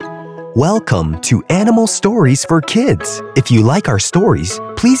Welcome to Animal Stories for Kids. If you like our stories,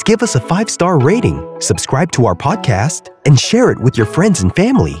 please give us a 5-star rating, subscribe to our podcast, and share it with your friends and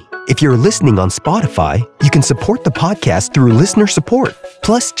family. If you're listening on Spotify, you can support the podcast through listener support.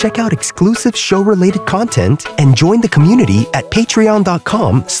 Plus, check out exclusive show-related content and join the community at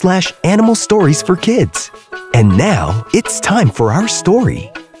patreon.com/Animal Stories for Kids. And now, it's time for our story.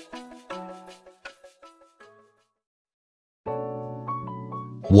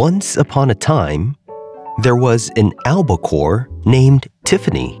 Once upon a time, there was an albacore named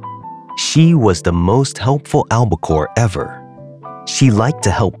Tiffany. She was the most helpful albacore ever. She liked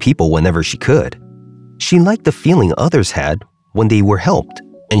to help people whenever she could. She liked the feeling others had when they were helped,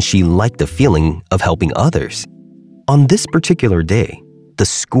 and she liked the feeling of helping others. On this particular day, the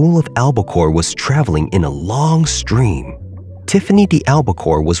school of Albacore was traveling in a long stream. Tiffany the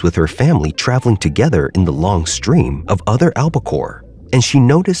albacore was with her family traveling together in the long stream of other albacore, and she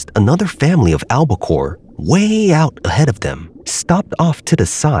noticed another family of albacore way out ahead of them stopped off to the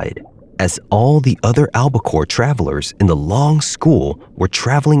side as all the other albacore travelers in the long school were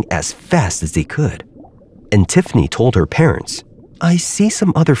traveling as fast as they could. And Tiffany told her parents, "I see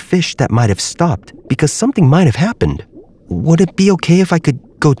some other fish that might have stopped because something might have happened. Would it be okay if I could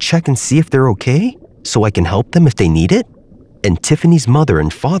go check and see if they're okay so I can help them if they need it?" And Tiffany's mother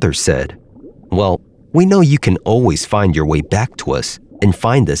and father said, "Well, we know you can always find your way back to us and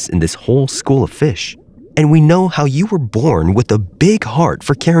find us in this whole school of fish. And we know how you were born with a big heart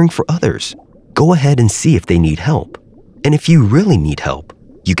for caring for others. Go ahead and see if they need help. And if you really need help,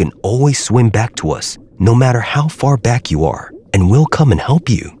 you can always swim back to us, no matter how far back you are, and we'll come and help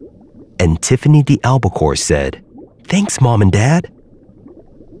you." And Tiffany the albacore said, "Thanks, Mom and Dad."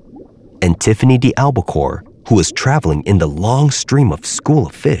 And Tiffany the albacore, who was traveling in the long stream of school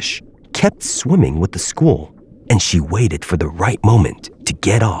of fish, kept swimming with the school, and she waited for the right moment to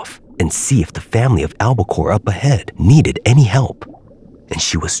get off and see if the family of albacore up ahead needed any help. And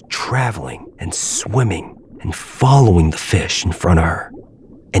she was traveling and swimming and following the fish in front of her.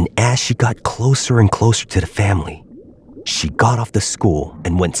 And as she got closer and closer to the family, she got off the school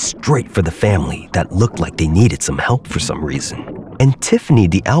and went straight for the family that looked like they needed some help for some reason. And Tiffany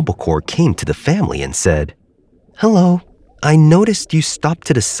the albacore came to the family and said, "Hello, I noticed you stopped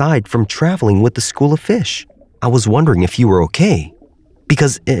to the side from traveling with the school of fish. I was wondering if you were okay.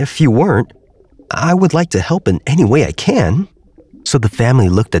 Because if you weren't, I would like to help in any way I can." So the family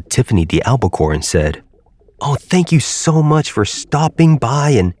looked at Tiffany the albacore and said, "Oh, thank you so much for stopping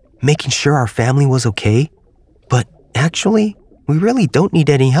by and making sure our family was okay. But actually, we really don't need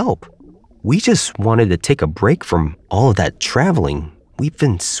any help. We just wanted to take a break from all of that traveling. We've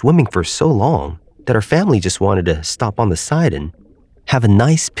been swimming for so long that our family just wanted to stop on the side and have a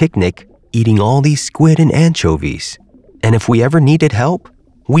nice picnic eating all these squid and anchovies. And if we ever needed help,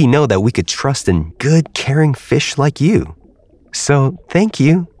 we know that we could trust in good, caring fish like you. So thank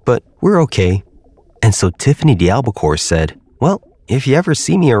you, but we're okay." And so Tiffany the albacore said, "Well, if you ever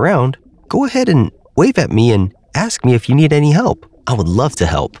see me around, go ahead and wave at me and ask me if you need any help. I would love to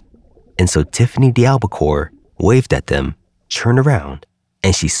help." And so Tiffany the albacore waved at them, turned around,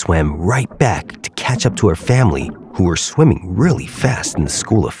 and she swam right back to catch up to her family who were swimming really fast in the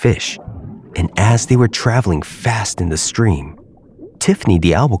school of fish. And as they were traveling fast in the stream, Tiffany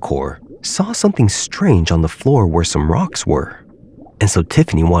the albacore saw something strange on the floor where some rocks were. And so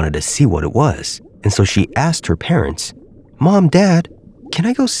Tiffany wanted to see what it was. And so she asked her parents, "Mom, Dad, can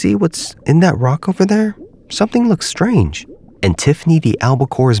I go see what's in that rock over there? Something looks strange." And Tiffany the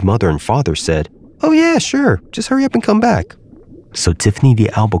albacore's mother and father said, "Oh yeah, sure, just hurry up and come back." So Tiffany the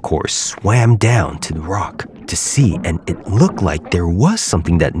albacore swam down to the rock to see, and it looked like there was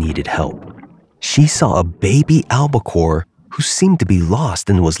something that needed help. She saw a baby albacore who seemed to be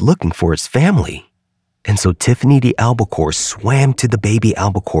lost and was looking for its family. And so Tiffany the albacore swam to the baby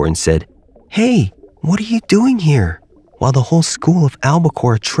albacore and said, "Hey, what are you doing here? While the whole school of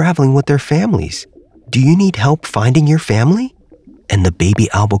albacore are traveling with their families. Do you need help finding your family?" And the baby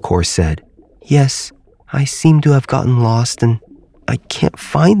albacore said, "Yes, I seem to have gotten lost and I can't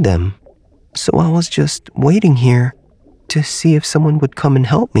find them. So I was just waiting here to see if someone would come and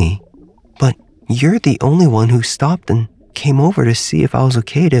help me. But you're the only one who stopped and came over to see if I was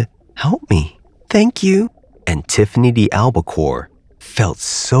okay to help me. Thank you." And Tiffany the albacore felt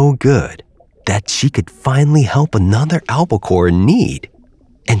so good that she could finally help another albacore in need.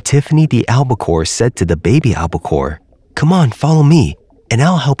 And Tiffany the albacore said to the baby albacore, "Come on, follow me, and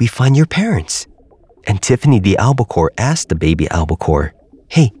I'll help you find your parents." And Tiffany the albacore asked the baby albacore,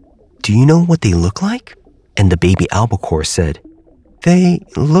 "Hey, do you know what they look like?" And the baby albacore said, "They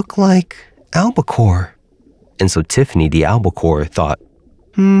look like albacore." And so Tiffany the albacore thought,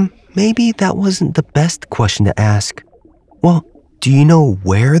 maybe that wasn't the best question to ask. Well, do you know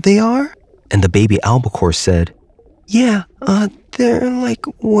where they are? And the baby albacore said, yeah, they're like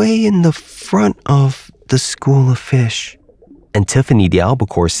way in the front of the school of fish. And Tiffany the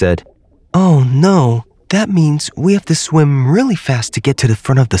albacore said, oh no, that means we have to swim really fast to get to the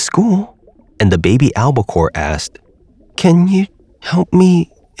front of the school. And the baby albacore asked, can you help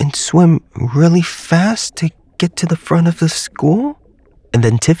me and swim really fast to get to the front of the school? And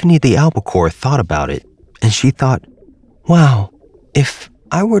then Tiffany the albacore thought about it, and she thought, wow, if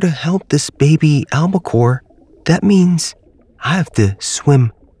I were to help this baby albacore, that means I have to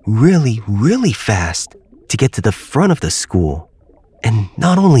swim really, really fast to get to the front of the school. And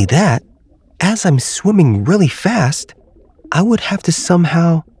not only that, as I'm swimming really fast, I would have to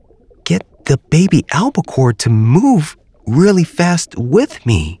somehow get the baby albacore to move really fast with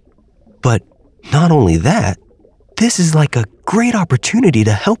me. But not only that, this is like a great opportunity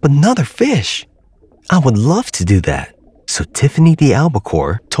to help another fish. I would love to do that. So Tiffany the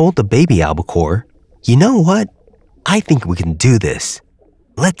albacore told the baby albacore, you know what? I think we can do this.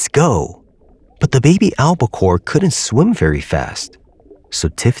 Let's go. But the baby albacore couldn't swim very fast. So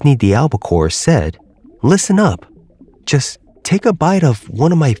Tiffany the albacore said, listen up. Just take a bite of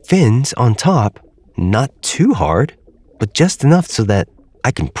one of my fins on top, not too hard, but just enough so that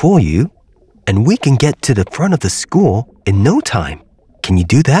I can pull you, and we can get to the front of the school in no time. Can you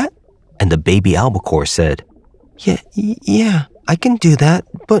do that? And the baby albacore said, yeah, I can do that,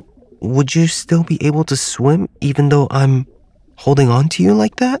 but would you still be able to swim even though I'm holding on to you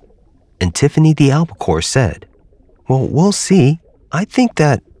like that? And Tiffany the albacore said, well, we'll see. I think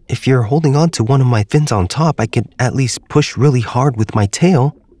that if you're holding on to one of my fins on top, I could at least push really hard with my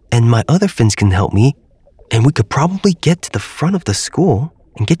tail, and my other fins can help me, and we could probably get to the front of the school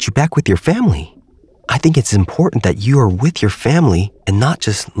and get you back with your family. I think it's important that you are with your family and not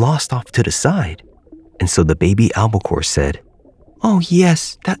just lost off to the side. And so the baby albacore said, oh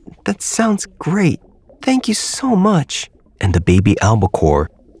yes, that sounds great. Thank you so much. And the baby albacore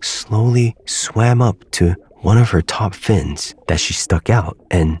slowly swam up to one of her top fins that she stuck out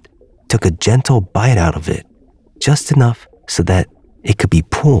and took a gentle bite out of it, just enough so that it could be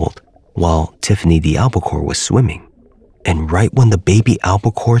pulled while Tiffany the albacore was swimming. And right when the baby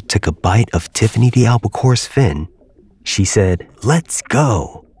albacore took a bite of Tiffany the albacore's fin, she said, let's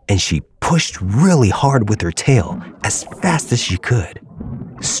go. And she pushed really hard with her tail as fast as she could,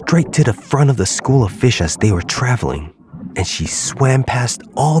 straight to the front of the school of fish as they were traveling. And she swam past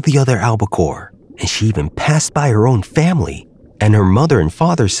all the other albacore, and she even passed by her own family. And her mother and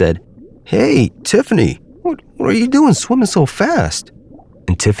father said, hey, Tiffany, what are you doing swimming so fast?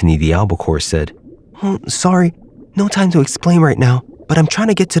 And Tiffany the albacore said, oh, sorry, no time to explain right now, but I'm trying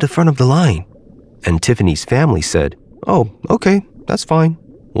to get to the front of the line. And Tiffany's family said, oh, okay, that's fine.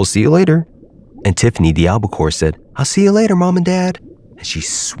 We'll see you later. And Tiffany the albacore said, I'll see you later, Mom and Dad. And she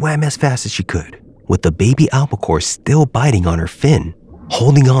swam as fast as she could, with the baby albacore still biting on her fin,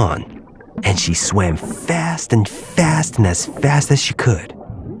 holding on. And she swam fast and as fast as she could.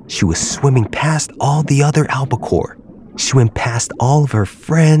 She was swimming past all the other albacore. She went past all of her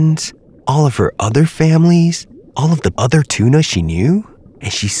friends, all of her other families, all of the other tuna she knew,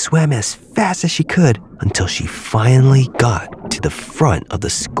 and she swam as fast as she could until she finally got to the front of the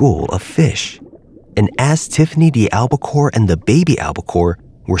school of fish. And as Tiffany the albacore and the baby albacore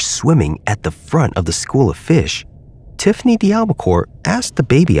were swimming at the front of the school of fish, Tiffany the albacore asked the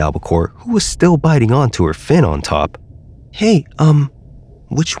baby albacore, who was still biting onto her fin on top, hey,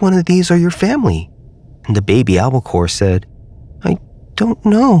 which one of these are your family? And the baby albacore said, I don't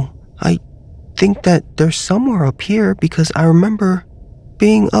know. I think that they're somewhere up here because I remember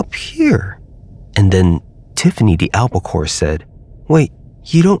being up here. And then Tiffany the albacore said, wait,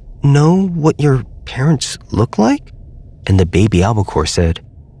 you don't know what your parents look like? And the baby albacore said,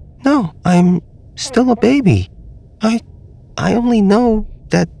 no, I'm still a baby. I only know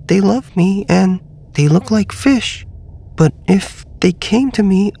that they love me and they look like fish. But if they came to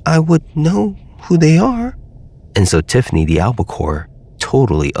me, I would know who they are. And so Tiffany the albacore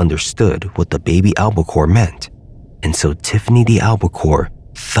totally understood what the baby albacore meant. And so Tiffany the albacore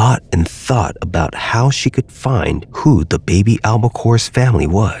thought and thought about how she could find who the baby albacore's family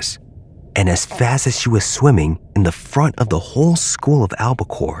was. And as fast as she was swimming in the front of the whole school of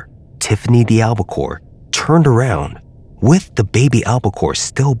albacore, Tiffany the albacore turned around with the baby albacore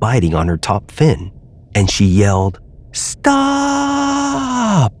still biting on her top fin, and she yelled, "Stop!"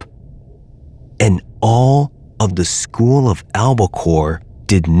 And all of the school of Albacore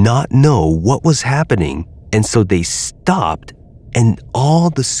did not know what was happening, and so they stopped, and all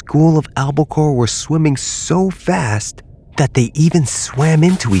the school of Albacore were swimming so fast that they even swam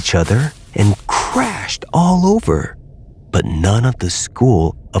into each other and crashed all over. But none of the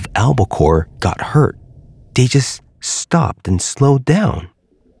school of Albacore got hurt. They just stopped and slowed down.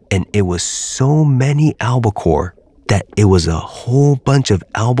 And it was so many Albacore that it was a whole bunch of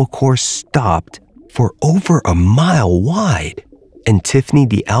Albacore stopped for over a mile wide. And Tiffany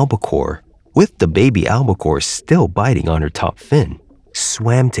the Albacore, with the baby Albacore still biting on her top fin,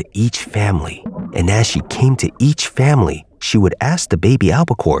 swam to each family. And as she came to each family, she would ask the baby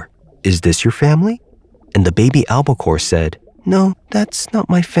Albacore, "Is this your family?" And the baby Albacore said, "No, that's not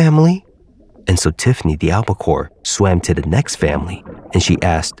my family." And so Tiffany the Albacore swam to the next family, and she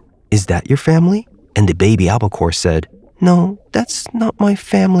asked, "Is that your family?" And the baby Albacore said, "No, that's not my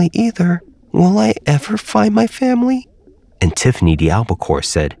family either. Will I ever find my family?" And Tiffany the Albacore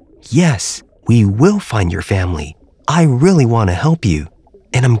said, "Yes, we will find your family. I really want to help you.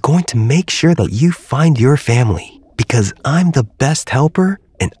 And I'm going to make sure that you find your family because I'm the best helper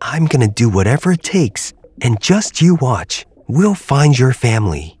and I'm going to do whatever it takes. And just you watch, we'll find your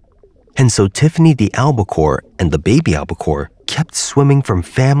family." And so Tiffany the Albacore and the baby Albacore kept swimming from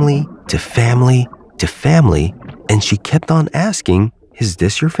family to family to family, and she kept on asking, "Is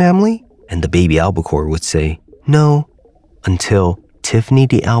this your family?" And the baby Albacore would say, "No," until Tiffany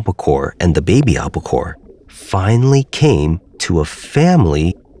the Albacore and the baby Albacore finally came to a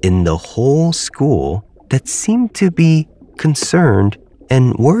family in the whole school that seemed to be concerned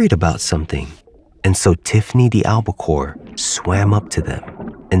and worried about something. And so Tiffany the Albacore swam up to them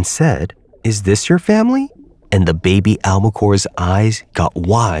and said, "Is this your family?" And the baby Albacore's eyes got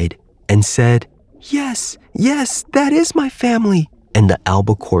wide and said, "Yes, yes, that is my family." And the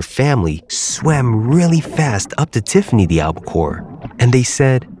Albacore family swam really fast up to Tiffany the Albacore. And they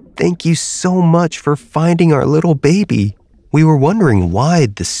said, "Thank you so much for finding our little baby. We were wondering why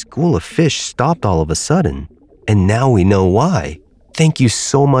the school of fish stopped all of a sudden. And now we know why. Thank you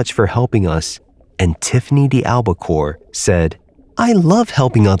so much for helping us." And Tiffany the Albacore said, "I love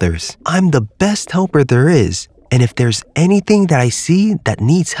helping others. I'm the best helper there is. And if there's anything that I see that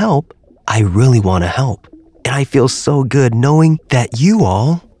needs help, I really want to help. And I feel so good knowing that you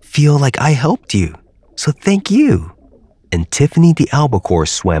all feel like I helped you. So thank you." And Tiffany the Albacore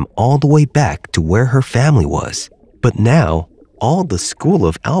swam all the way back to where her family was. But now, all the school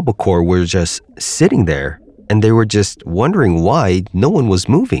of Albacore were just sitting there, and they were just wondering why no one was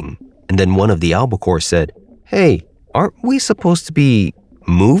moving. And then one of the Albacore said, "Hey, aren't we supposed to be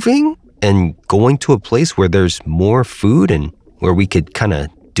moving and going to a place where there's more food and where we could kind of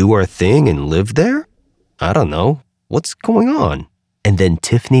do our thing and live there? I don't know. What's going on?" And then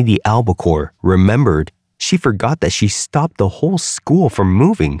Tiffany the Albacore remembered she forgot that she stopped the whole school from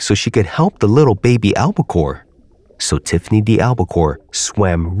moving so she could help the little baby Albacore. So Tiffany the Albacore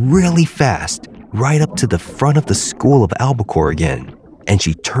swam really fast right up to the front of the school of Albacore again. And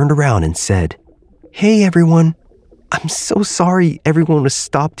she turned around and said, "Hey everyone, I'm so sorry everyone was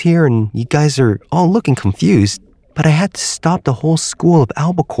stopped here and you guys are all looking confused, but I had to stop the whole school of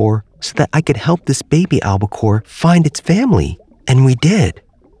Albacore so that I could help this baby Albacore find its family. And we did.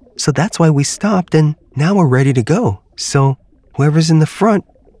 So that's why we stopped and now we're ready to go. So whoever's in the front,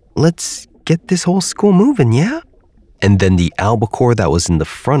 let's get this whole school moving, yeah?" And then the Albacore that was in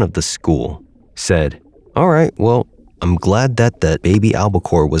the front of the school said, "All right, well, I'm glad that baby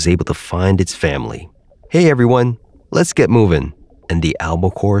Albacore was able to find its family. Hey everyone, let's get moving." And the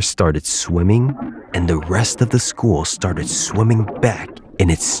Albacore started swimming, and the rest of the school started swimming back in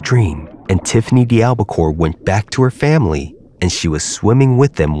its stream. And Tiffany the Albacore went back to her family, and she was swimming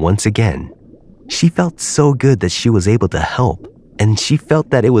with them once again. She felt so good that she was able to help, and she felt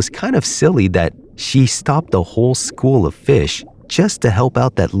that it was kind of silly that she stopped the whole school of fish just to help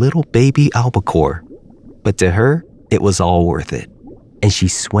out that little baby Albacore. But to her, it was all worth it. And she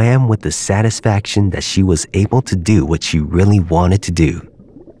swam with the satisfaction that she was able to do what she really wanted to do.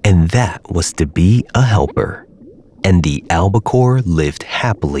 And that was to be a helper. And the Albacore lived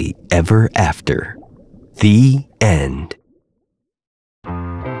happily ever after. The end.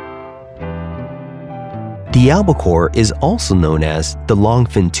 The albacore is also known as the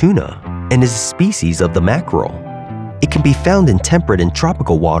longfin tuna and is a species of the mackerel. It can be found in temperate and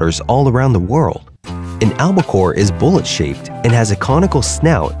tropical waters all around the world. An albacore is bullet-shaped and has a conical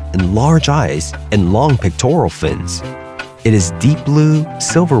snout and large eyes and long pectoral fins. It is deep blue,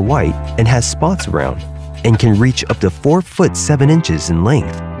 silver white, and has spots around, and can reach up to 4 foot 7 inches in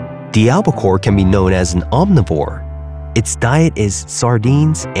length. The albacore can be known as an omnivore. Its diet is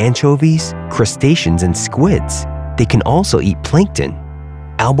sardines, anchovies, crustaceans, and squids. They can also eat plankton.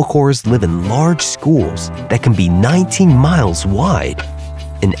 Albacores live in large schools that can be 19 miles wide.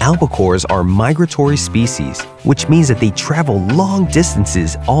 and albacores are migratory species, which means that they travel long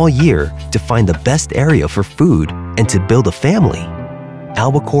distances all year to find the best area for food and to build a family.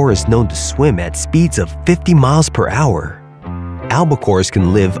 Albacore is known to swim at speeds of 50 miles per hour. Albacores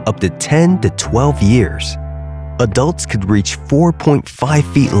can live up to 10 to 12 years. Adults could reach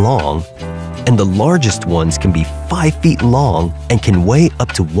 4.5 feet long, and the largest ones can be 5 feet long and can weigh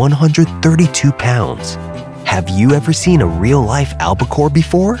up to 132 pounds. Have you ever seen a real-life albacore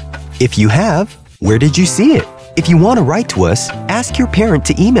before? If you have, where did you see it? If you want to write to us, ask your parent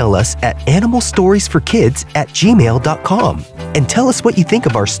to email us at animalstoriesforkids@gmail.com and tell us what you think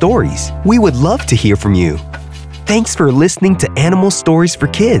of our stories. We would love to hear from you. Thanks for listening to Animal Stories for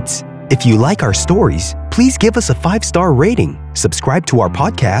Kids. If you like our stories, please give us a 5-star rating, subscribe to our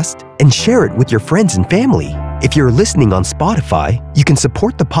podcast, and share it with your friends and family. If you're listening on Spotify, you can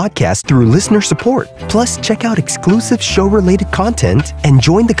support the podcast through listener support. Plus, check out exclusive show-related content and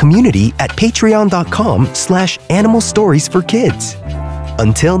join the community at patreon.com/animalstoriesforkids.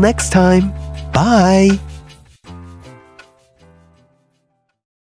 Until next time, bye!